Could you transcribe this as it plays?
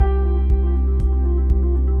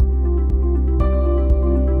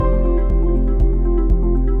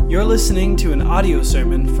listening to an audio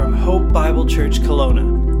sermon from Hope Bible Church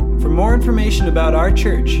Kelowna. For more information about our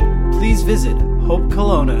church, please visit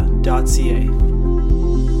hopekelowna.ca.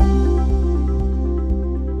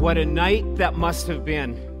 What a night that must have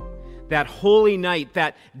been. That holy night,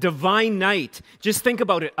 that divine night. Just think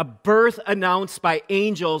about it, a birth announced by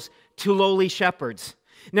angels to lowly shepherds.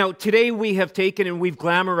 Now, today we have taken and we've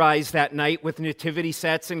glamorized that night with nativity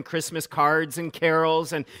sets and Christmas cards and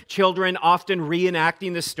carols and children often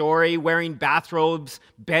reenacting the story, wearing bathrobes,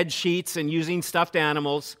 bed sheets, and using stuffed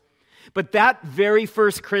animals. But that very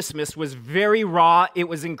first Christmas was very raw, it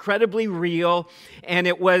was incredibly real, and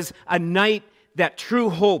it was a night that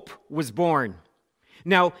true hope was born.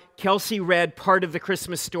 Now, Kelsey read part of the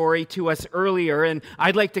Christmas story to us earlier, and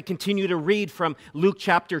I'd like to continue to read from Luke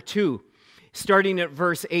chapter 2. Starting at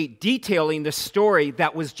verse 8, detailing the story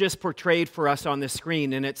that was just portrayed for us on the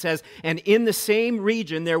screen. And it says, "And in the same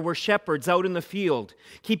region there were shepherds out in the field,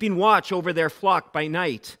 keeping watch over their flock by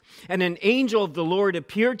night. And an angel of the Lord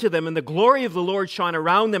appeared to them, and the glory of the Lord shone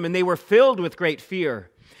around them, and they were filled with great fear.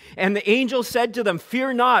 And the angel said to them,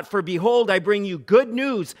 'Fear not, for behold, I bring you good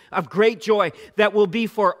news of great joy that will be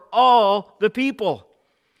for all the people.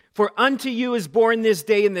 For unto you is born this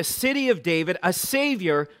day in the city of David a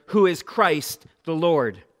Savior who is Christ the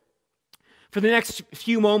Lord.'" For the next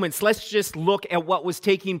few moments, let's just look at what was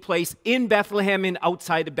taking place in Bethlehem and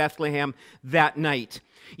outside of Bethlehem that night.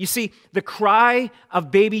 You see, the cry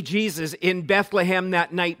of baby Jesus in Bethlehem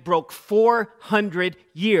that night broke 400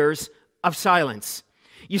 years of silence.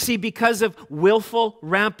 You see, because of willful,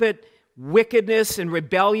 rampant wickedness and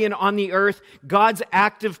rebellion on the earth, God's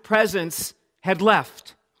active presence had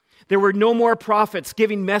left. There were no more prophets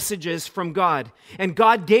giving messages from God, and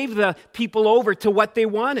God gave the people over to what they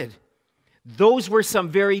wanted. Those were some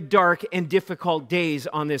very dark and difficult days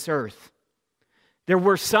on this earth. There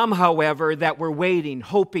were some, however, that were waiting,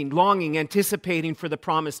 hoping, longing, anticipating for the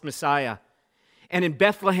promised Messiah. And in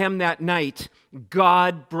Bethlehem that night,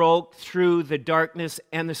 God broke through the darkness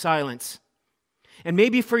and the silence. And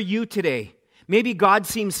maybe for you today, maybe God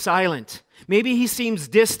seems silent. Maybe he seems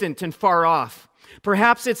distant and far off.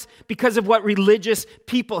 Perhaps it's because of what religious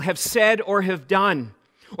people have said or have done,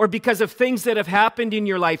 or because of things that have happened in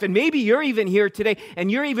your life. And maybe you're even here today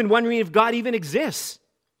and you're even wondering if God even exists.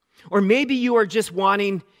 Or maybe you are just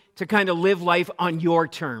wanting to kind of live life on your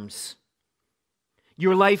terms.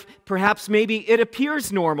 Your life, perhaps maybe it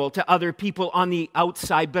appears normal to other people on the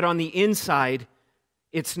outside, but on the inside,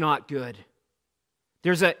 it's not good.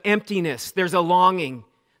 There's an emptiness, there's a longing,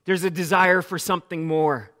 there's a desire for something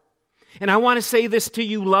more. And I want to say this to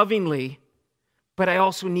you lovingly, but I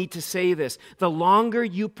also need to say this. The longer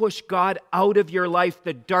you push God out of your life,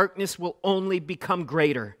 the darkness will only become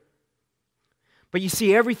greater. But you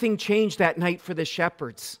see, everything changed that night for the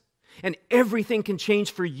shepherds. And everything can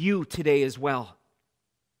change for you today as well.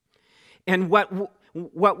 And what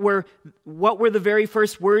were the very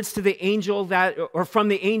first words to the angel from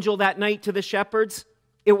the angel that night to the shepherds?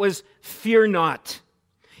 It was, "Fear not."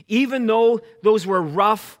 Even though those were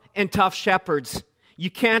rough and tough shepherds,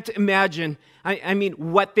 you can't imagine,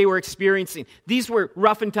 what they were experiencing. These were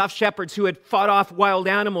rough and tough shepherds who had fought off wild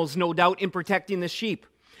animals, no doubt, in protecting the sheep.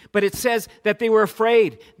 But it says that they were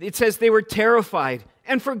afraid. It says they were terrified,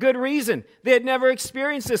 and for good reason. They had never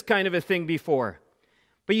experienced this kind of a thing before.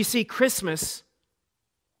 But you see, Christmas,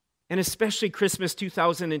 and especially Christmas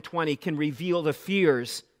 2020, can reveal the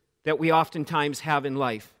fears that we oftentimes have in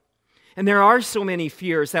life. And there are so many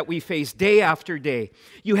fears that we face day after day.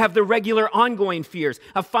 You have the regular ongoing fears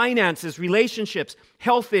of finances, relationships,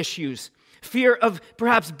 health issues, fear of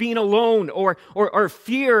perhaps being alone, or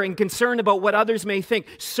fear and concern about what others may think.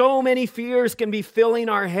 So many fears can be filling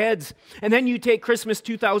our heads. And then you take Christmas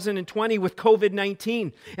 2020 with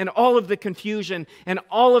COVID-19 and all of the confusion and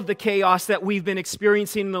all of the chaos that we've been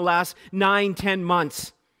experiencing in the last 9-10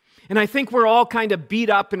 months. And I think we're all kind of beat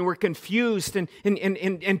up and we're confused and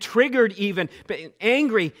triggered even, but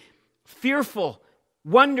angry, fearful,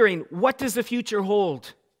 wondering, what does the future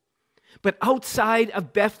hold? But outside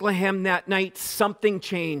of Bethlehem that night, something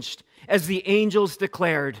changed as the angels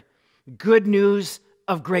declared, good news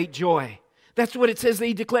of great joy. That's what it says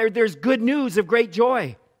they declared. There's good news of great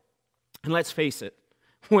joy. And let's face it,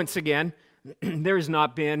 once again, there has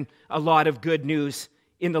not been a lot of good news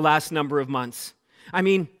in the last number of months.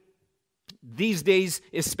 These days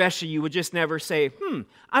especially, you would just never say,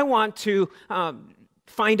 I want to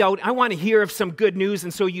find out, I want to hear of some good news,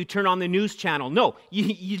 and so you turn on the news channel. No,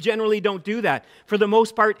 you generally don't do that. For the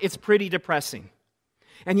most part, it's pretty depressing.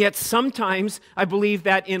 And yet sometimes I believe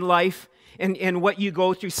that in life and what you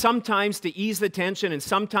go through, sometimes to ease the tension, and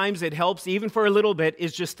sometimes it helps, even for a little bit,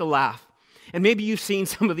 is just to laugh. And maybe you've seen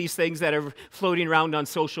some of these things that are floating around on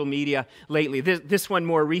social media lately. This one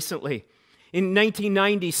more recently. In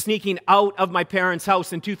 1990, sneaking out of my parents'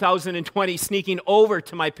 house. In 2020, sneaking over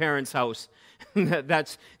to my parents' house.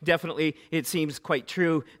 That's definitely, it seems quite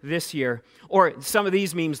true this year. Or some of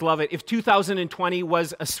these memes love it. If 2020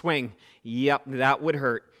 was a swing, yep, that would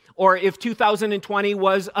hurt. Or if 2020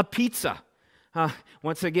 was a pizza.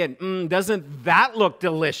 Once again, doesn't that look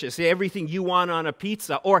delicious? Everything you want on a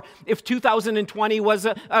pizza. Or if 2020 was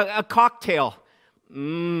a cocktail.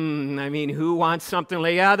 Who wants something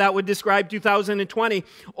like, that would describe 2020.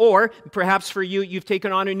 Or perhaps for you, you've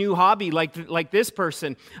taken on a new hobby like this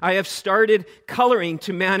person. I have started coloring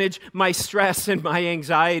to manage my stress and my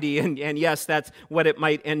anxiety. And yes, that's what it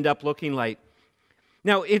might end up looking like.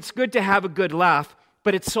 Now, it's good to have a good laugh,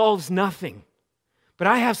 but it solves nothing. But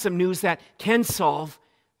I have some news that can solve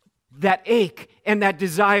that ache and that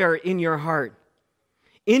desire in your heart.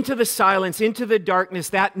 Into the silence, into the darkness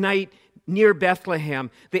that night, near Bethlehem,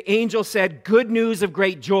 the angel said, good news of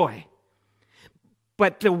great joy.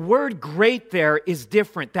 But the word great there is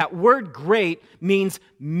different. That word great means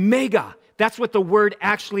mega. That's what the word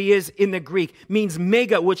actually is in the Greek. It means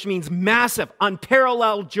mega, which means massive,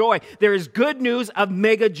 unparalleled joy. There is good news of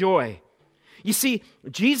mega joy. You see,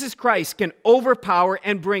 Jesus Christ can overpower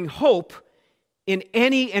and bring hope in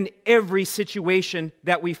any and every situation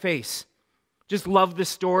that we face. Just love the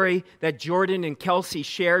story that Jordan and Kelsey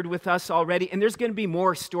shared with us already. And there's going to be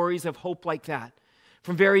more stories of hope like that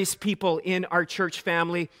from various people in our church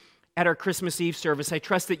family at our Christmas Eve service. I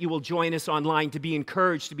trust that you will join us online to be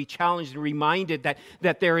encouraged, to be challenged, and reminded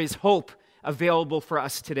that there is hope available for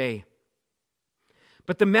us today.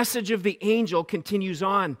 But the message of the angel continues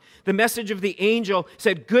on. The message of the angel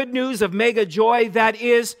said, good news of mega joy that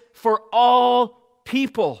is for all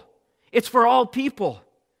people. It's for all people.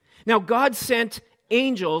 Now, God sent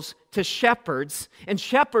angels to shepherds, and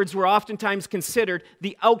shepherds were oftentimes considered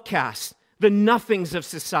the outcasts, the nothings of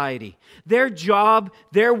society. Their job,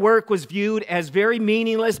 their work was viewed as very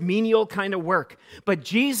meaningless, menial kind of work. But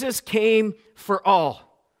Jesus came for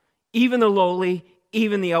all, even the lowly,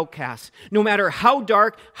 even the outcasts. No matter how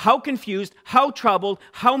dark, how confused, how troubled,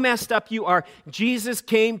 how messed up you are, Jesus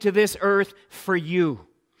came to this earth for you.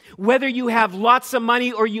 Whether you have lots of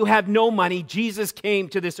money or you have no money, Jesus came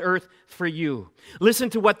to this earth for you. Listen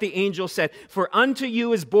to what the angel said. For unto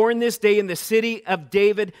you is born this day in the city of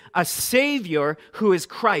David a Savior who is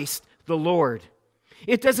Christ the Lord.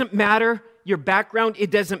 It doesn't matter your background.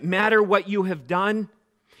 It doesn't matter what you have done.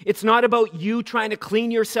 It's not about you trying to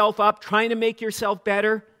clean yourself up, trying to make yourself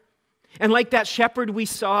better. And like that shepherd we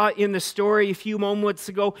saw in the story a few moments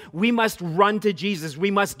ago, we must run to Jesus.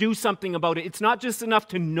 We must do something about it. It's not just enough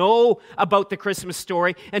to know about the Christmas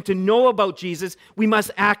story and to know about Jesus. We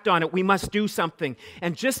must act on it. We must do something.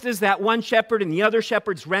 And just as that one shepherd and the other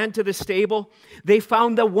shepherds ran to the stable, they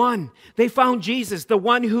found the one. They found Jesus, the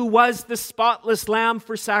one who was the spotless lamb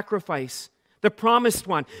for sacrifice, the promised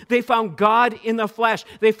one. They found God in the flesh.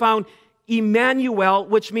 They found Emmanuel,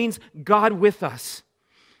 which means God with us.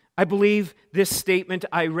 I believe this statement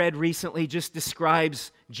I read recently just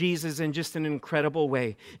describes Jesus in just an incredible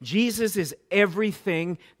way. Jesus is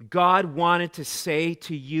everything God wanted to say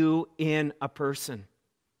to you in a person.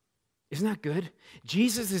 Isn't that good?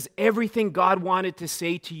 Jesus is everything God wanted to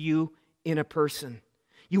say to you in a person.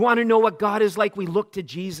 You want to know what God is like? We look to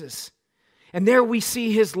Jesus. And there we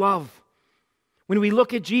see His love. When we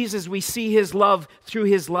look at Jesus, we see His love through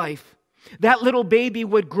His life. That little baby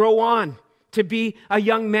would grow on to be a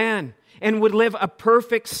young man and would live a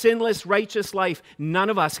perfect, sinless, righteous life. None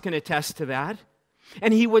of us can attest to that.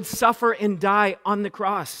 And he would suffer and die on the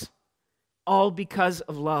cross, all because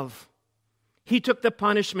of love. He took the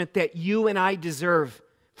punishment that you and I deserve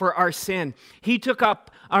for our sin. He took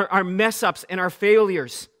up our mess-ups and our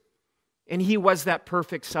failures, and he was that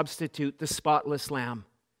perfect substitute, the spotless lamb.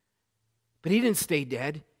 But he didn't stay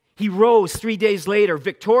dead. He rose 3 days later,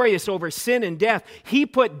 victorious over sin and death. He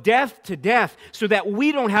put death to death so that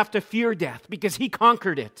we don't have to fear death because he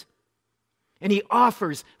conquered it. And he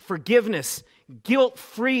offers forgiveness,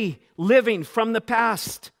 guilt-free living from the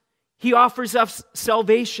past. He offers us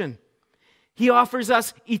salvation. He offers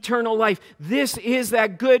us eternal life. This is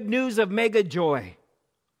that good news of mega joy.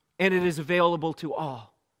 And it is available to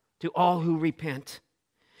all who repent.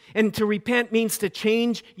 And to repent means to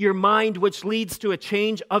change your mind, which leads to a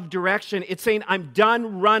change of direction. It's saying, I'm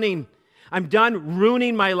done running. I'm done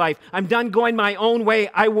ruining my life. I'm done going my own way.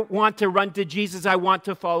 I want to run to Jesus. I want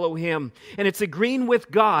to follow Him. And it's agreeing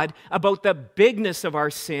with God about the bigness of our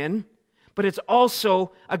sin, but it's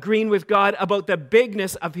also agreeing with God about the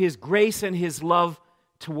bigness of His grace and His love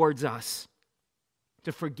towards us,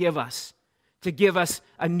 to forgive us, to give us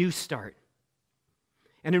a new start.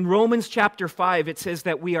 And in Romans chapter 5, it says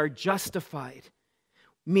that we are justified,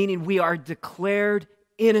 meaning we are declared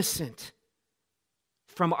innocent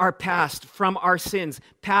from our past, from our sins,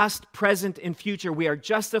 past, present, and future. We are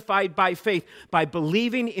justified by faith, by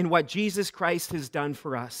believing in what Jesus Christ has done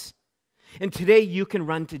for us. And today you can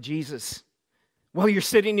run to Jesus. While you're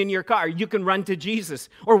sitting in your car, you can run to Jesus.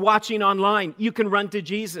 Or watching online, you can run to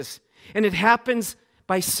Jesus. And it happens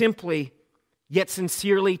by simply, yet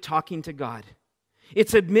sincerely talking to God.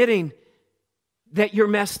 It's admitting that you're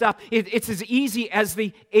messed up. It's as easy as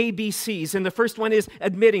the ABCs. And the first one is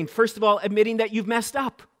admitting. First of all, admitting that you've messed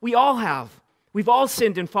up. We all have. We've all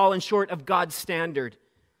sinned and fallen short of God's standard.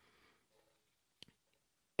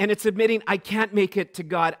 And it's admitting, I can't make it to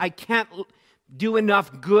God. I can't do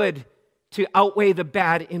enough good to outweigh the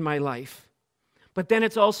bad in my life. But then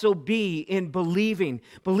it's also B, in believing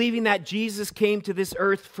that Jesus came to this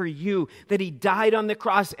earth for you, that he died on the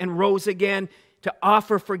cross and rose again to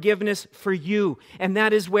offer forgiveness for you. And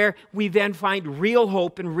that is where we then find real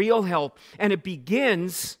hope and real help. And it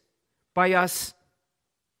begins by us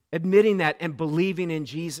admitting that and believing in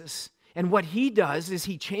Jesus. And what he does is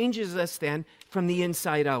he changes us then from the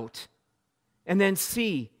inside out. And then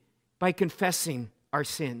C, by confessing our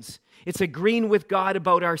sins. It's agreeing with God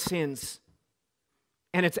about our sins.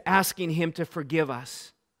 And it's asking him to forgive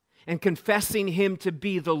us. And confessing him to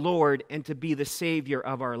be the Lord and to be the Savior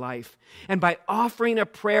of our life. And by offering a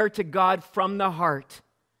prayer to God from the heart,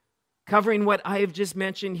 covering what I have just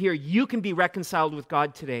mentioned here, you can be reconciled with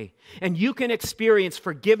God today. And you can experience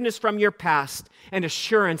forgiveness from your past and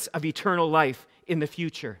assurance of eternal life in the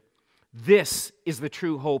future. This is the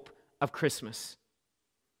true hope of Christmas.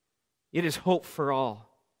 It is hope for all.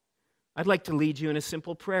 I'd like to lead you in a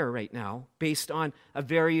simple prayer right now based on a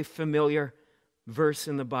very familiar verse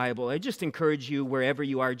in the Bible. I just encourage you, wherever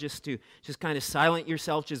you are, just to kind of silent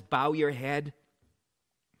yourself, just bow your head.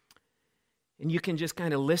 And you can just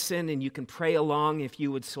kind of listen and you can pray along if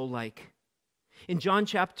you would so like. In John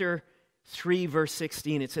chapter 3, verse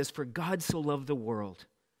 16, it says, "For God so loved the world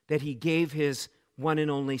that he gave his one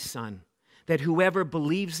and only Son, that whoever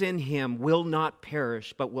believes in him will not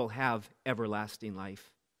perish, but will have everlasting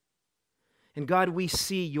life." And God, we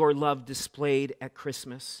see your love displayed at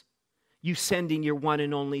Christmas. You sending your one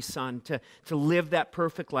and only Son to live that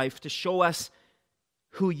perfect life, to show us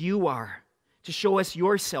who you are, to show us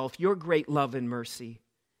yourself, your great love and mercy,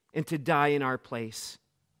 and to die in our place.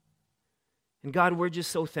 And God, we're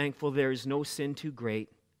just so thankful there is no sin too great,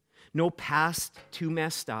 no past too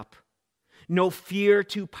messed up, no fear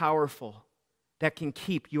too powerful that can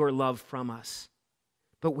keep your love from us.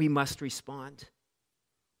 But we must respond.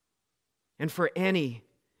 And for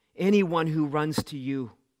anyone who runs to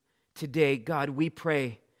you today, God, we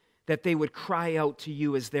pray that they would cry out to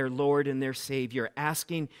you as their Lord and their Savior,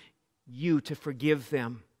 asking you to forgive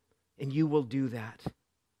them, and you will do that.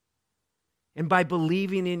 And by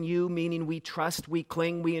believing in you, meaning we trust, we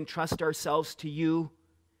cling, we entrust ourselves to you,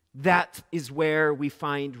 that is where we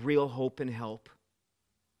find real hope and help.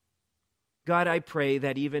 God, I pray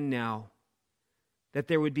that even now, that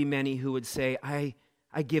there would be many who would say, I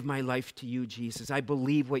give my life to you, Jesus. I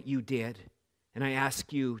believe what you did. And I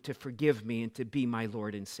ask you to forgive me and to be my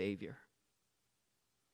Lord and Savior.